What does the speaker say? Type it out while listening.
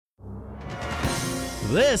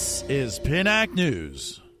This is Pinnack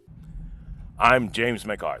News. I'm James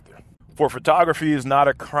MacArthur for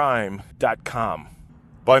photographyisnotacrime.com.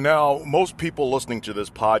 By now, most people listening to this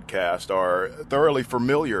podcast are thoroughly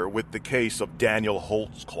familiar with the case of Daniel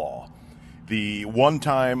Holtzclaw, the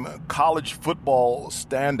one-time college football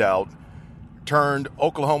standout turned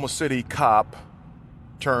Oklahoma City cop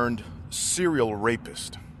turned serial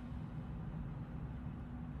rapist.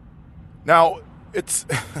 Now, it's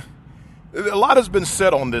a lot has been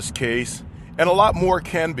said on this case, and a lot more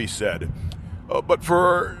can be said. But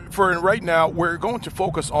for right now, we're going to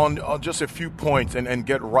focus on just a few points and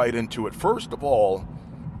get right into it. First of all,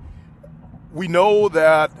 we know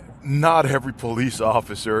that not every police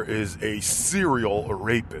officer is a serial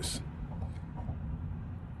rapist.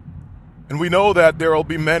 And we know that there will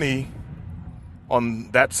be many on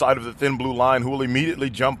that side of the thin blue line who will immediately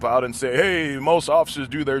jump out and say, hey, most officers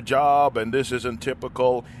do their job and this isn't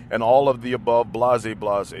typical and all of the above, blase,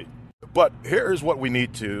 blase. But here's what we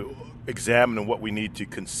need to examine and what we need to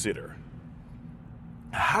consider.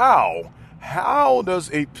 How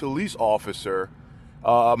does a police officer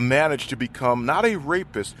manage to become not a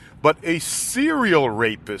rapist, but a serial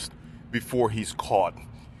rapist before he's caught?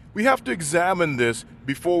 We have to examine this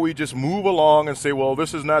before we just move along and say, well,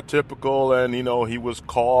 this is not typical and, he was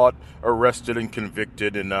caught, arrested, and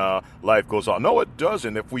convicted and life goes on. No, it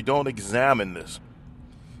doesn't if we don't examine this.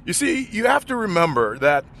 You see, you have to remember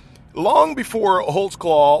that long before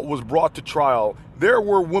Holtzclaw was brought to trial, there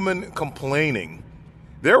were women complaining.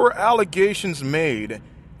 There were allegations made,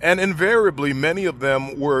 and invariably many of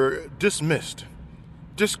them were dismissed,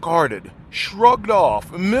 discarded, shrugged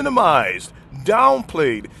off, minimized,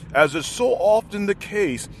 downplayed, as is so often the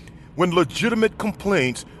case when legitimate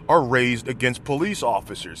complaints are raised against police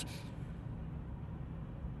officers.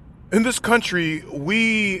 In this country,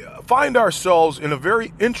 we find ourselves in a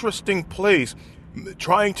very interesting place,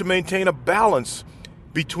 trying to maintain a balance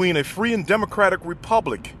between a free and democratic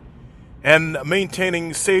republic and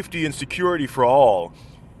maintaining safety and security for all.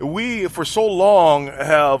 We, for so long,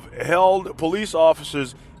 have held police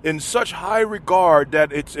officers in such high regard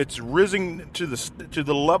that it's risen to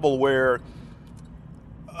the level where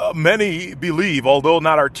many believe, although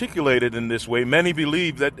not articulated in this way, many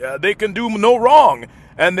believe that they can do no wrong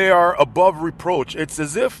and they are above reproach. It's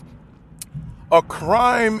as if a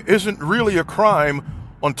crime isn't really a crime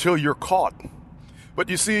until you're caught. But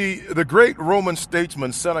you see, the great Roman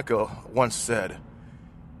statesman Seneca once said,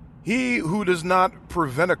 "He who does not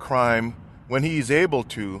prevent a crime when he is able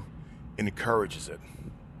to encourages it."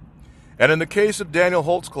 And in the case of Daniel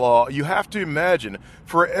Holtzclaw, you have to imagine,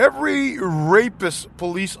 for every rapist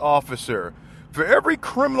police officer, for every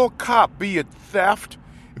criminal cop, be it theft,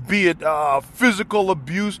 be it physical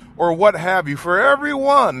abuse, or what have you, for every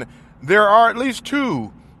one, there are at least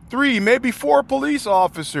 2, 3, maybe 4 police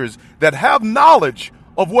officers that have knowledge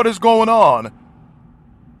of what is going on,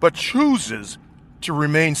 but chooses to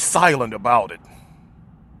remain silent about it.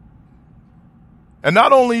 And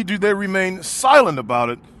not only do they remain silent about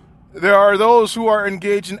it, there are those who are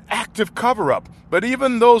engaged in active cover-up, but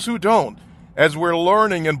even those who don't, as we're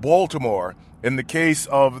learning in Baltimore, in the case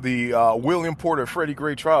of the William Porter Freddie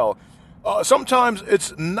Gray trial, sometimes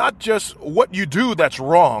it's not just what you do that's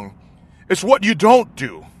wrong, it's what you don't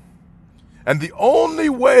do. And the only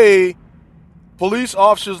way police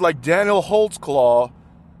officers like Daniel Holtzclaw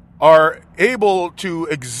are able to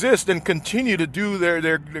exist and continue to do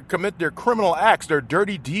commit their criminal acts, their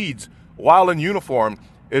dirty deeds while in uniform,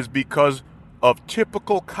 is because of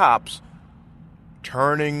typical cops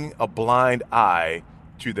turning a blind eye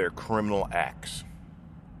to their criminal acts.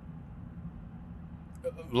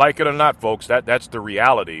 Like it or not, folks, that's the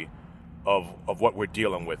reality of what we're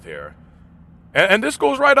dealing with here. And this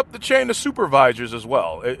goes right up the chain to supervisors as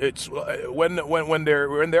well. It's when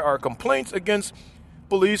there are complaints against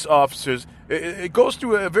police officers, it goes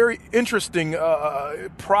through a very interesting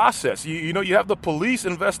process. You have the police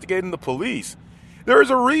investigating the police. There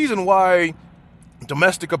is a reason why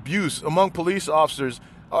domestic abuse among police officers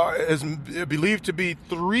is believed to be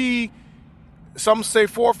 3, some say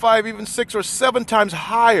 4, 5, even 6 or 7 times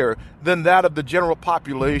higher than that of the general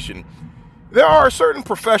population. There are certain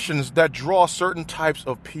professions that draw certain types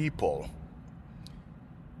of people.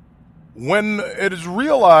 When it is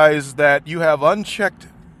realized that you have unchecked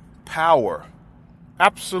power,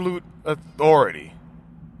 absolute authority,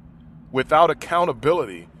 without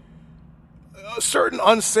accountability, certain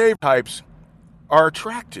unsaved types are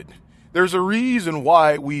attracted. There's a reason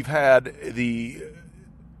why we've had the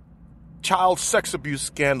child sex abuse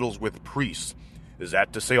scandals with priests. Is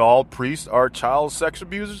that to say all priests are child sex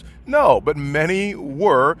abusers? No, but many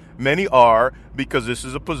are, because this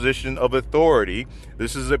is a position of authority.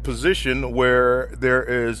 This is a position where there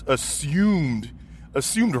is assumed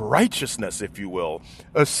righteousness, if you will,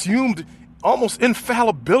 assumed almost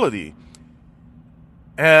infallibility.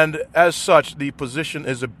 And as such, the position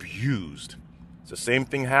is abused. It's the same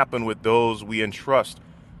thing happened with those we entrust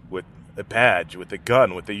with a badge, with a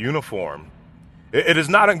gun, with a uniform. It is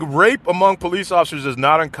not, rape among police officers is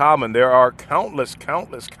not uncommon. There are countless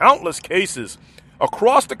cases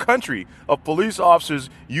across the country of police officers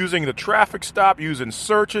using the traffic stop, using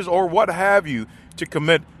searches or what have you to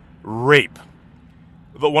commit rape.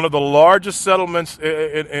 One of the largest settlements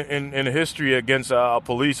in history against a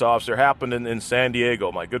police officer happened in San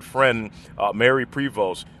Diego. My good friend, Mary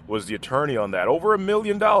Prevost, was the attorney on that. Over $1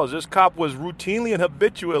 million. This cop was routinely and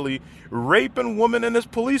habitually raping women in his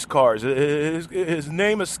police cars. His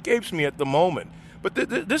name escapes me at the moment. But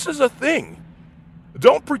this is a thing.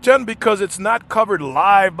 Don't pretend because it's not covered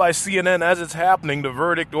live by CNN as it's happening, the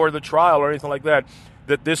verdict or the trial or anything like that,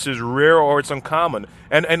 that this is rare or it's uncommon.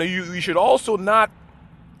 And you should also not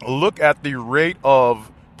look at the rate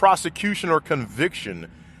of prosecution or conviction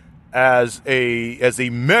as a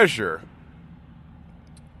measure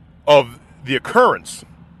of the occurrence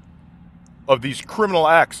of these criminal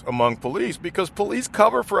acts among police, because police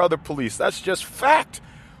cover for other police. That's just fact.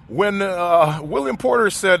 When William Porter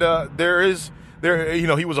said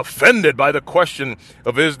he was offended by the question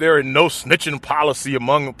of is there a no snitching policy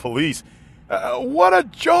among police? What a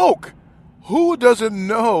joke! Who doesn't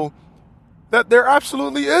know that there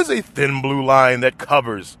absolutely is a thin blue line that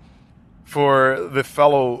covers for the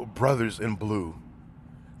fellow brothers in blue?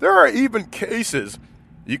 There are even cases.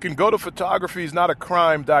 You can go to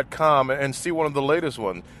photographyisnotacrime.com and see one of the latest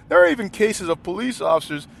ones. There are even cases of police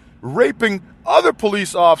officers raping other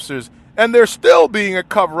police officers, and there still being a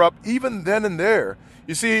cover-up even then and there.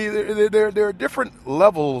 You see, there are different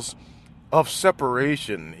levels of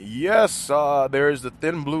separation. Yes, there is the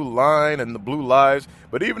thin blue line and the blue lives,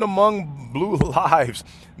 but even among blue lives,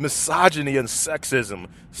 misogyny and sexism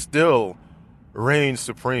still reigns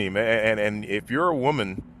supreme. And if you're a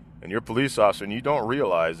woman and you're a police officer and you don't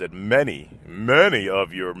realize that many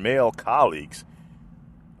of your male colleagues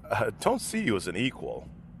don't see you as an equal,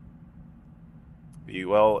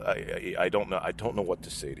 I don't know what to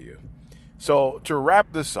say to you. So to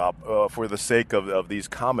wrap this up, for the sake of these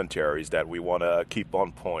commentaries that we want to keep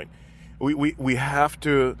on point, we have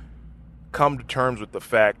to come to terms with the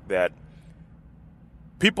fact that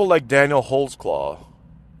people like Daniel Holtzclaw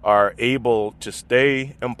are able to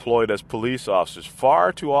stay employed as police officers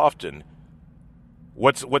far too often.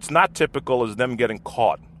 What's not typical is them getting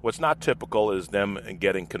caught. What's not typical is them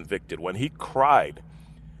getting convicted. When he cried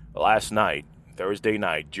last night, Thursday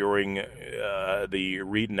night, during the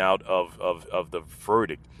reading out of the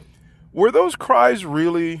verdict, were those cries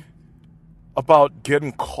really about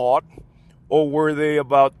getting caught, or were they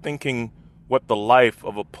about thinking what the life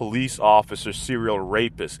of a police officer serial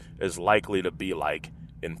rapist is likely to be like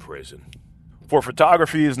in prison? For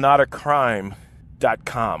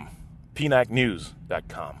photographyisnotacrime.com,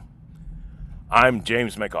 pnacnews.com, I'm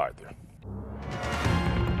James MacArthur.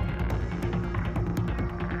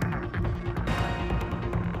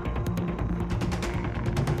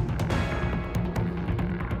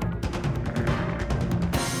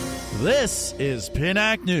 This is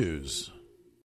PNAC News.